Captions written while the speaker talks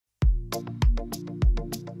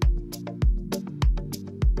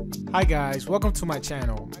Hi guys, welcome to my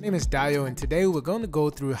channel. My name is Dayo and today we're going to go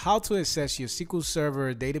through how to assess your SQL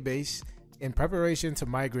Server database in preparation to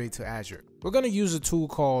migrate to Azure. We're going to use a tool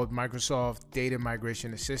called Microsoft Data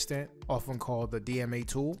Migration Assistant, often called the DMA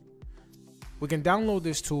tool. We can download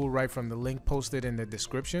this tool right from the link posted in the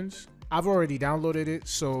descriptions. I've already downloaded it,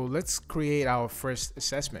 so let's create our first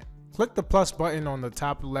assessment. Click the plus button on the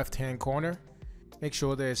top left hand corner. Make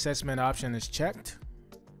sure the assessment option is checked.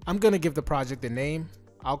 I'm going to give the project a name.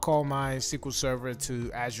 I'll call my SQL Server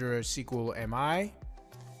to Azure SQL MI.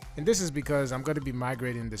 And this is because I'm going to be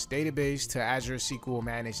migrating this database to Azure SQL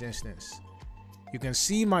Managed Instance. You can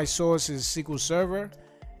see my source is SQL Server,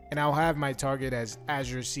 and I'll have my target as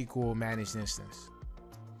Azure SQL Managed Instance.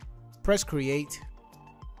 Press Create.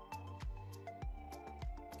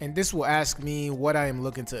 And this will ask me what I am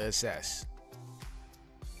looking to assess.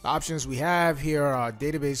 The options we have here are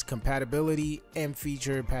database compatibility and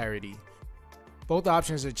feature parity. Both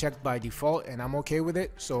options are checked by default and I'm okay with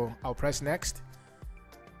it, so I'll press next.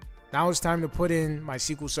 Now it's time to put in my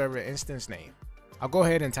SQL Server instance name. I'll go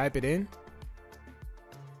ahead and type it in.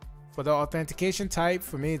 For the authentication type,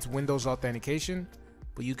 for me it's Windows Authentication,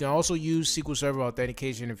 but you can also use SQL Server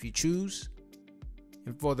Authentication if you choose.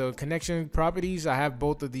 And for the connection properties, I have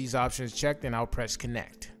both of these options checked and I'll press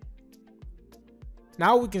connect.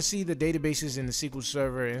 Now we can see the databases in the SQL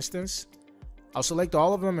Server instance. I'll select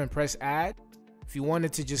all of them and press add. If you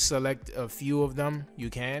wanted to just select a few of them, you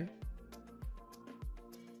can.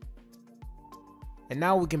 And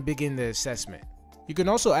now we can begin the assessment. You can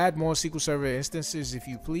also add more SQL Server instances if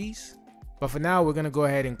you please, but for now we're going to go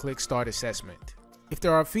ahead and click Start Assessment. If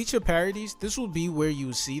there are feature parities, this will be where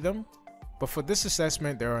you see them, but for this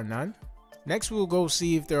assessment there are none. Next we'll go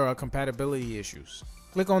see if there are compatibility issues.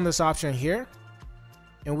 Click on this option here,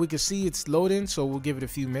 and we can see it's loading, so we'll give it a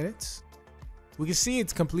few minutes. We can see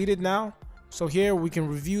it's completed now. So here we can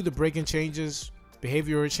review the breaking changes,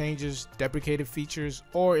 behavioral changes, deprecated features,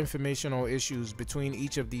 or informational issues between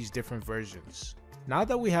each of these different versions. Now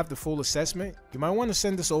that we have the full assessment, you might want to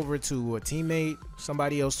send this over to a teammate,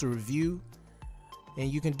 somebody else to review,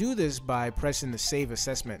 and you can do this by pressing the Save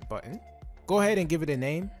Assessment button. Go ahead and give it a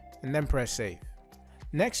name and then press Save.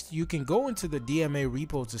 Next, you can go into the DMA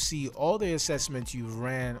repo to see all the assessments you've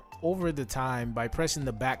ran over the time by pressing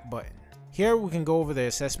the back button. Here we can go over the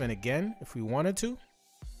assessment again if we wanted to.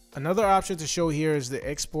 Another option to show here is the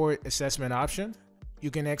export assessment option. You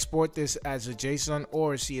can export this as a JSON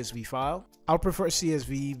or a CSV file. I'll prefer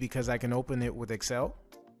CSV because I can open it with Excel.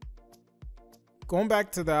 Going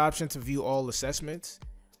back to the option to view all assessments,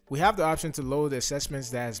 we have the option to load the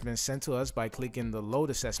assessments that has been sent to us by clicking the load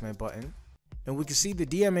assessment button. And we can see the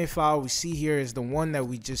DMA file we see here is the one that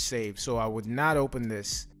we just saved, so I would not open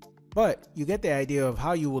this. But you get the idea of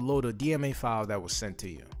how you will load a DMA file that was sent to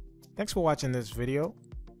you. Thanks for watching this video.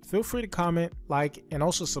 Feel free to comment, like, and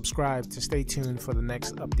also subscribe to stay tuned for the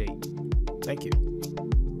next update. Thank you.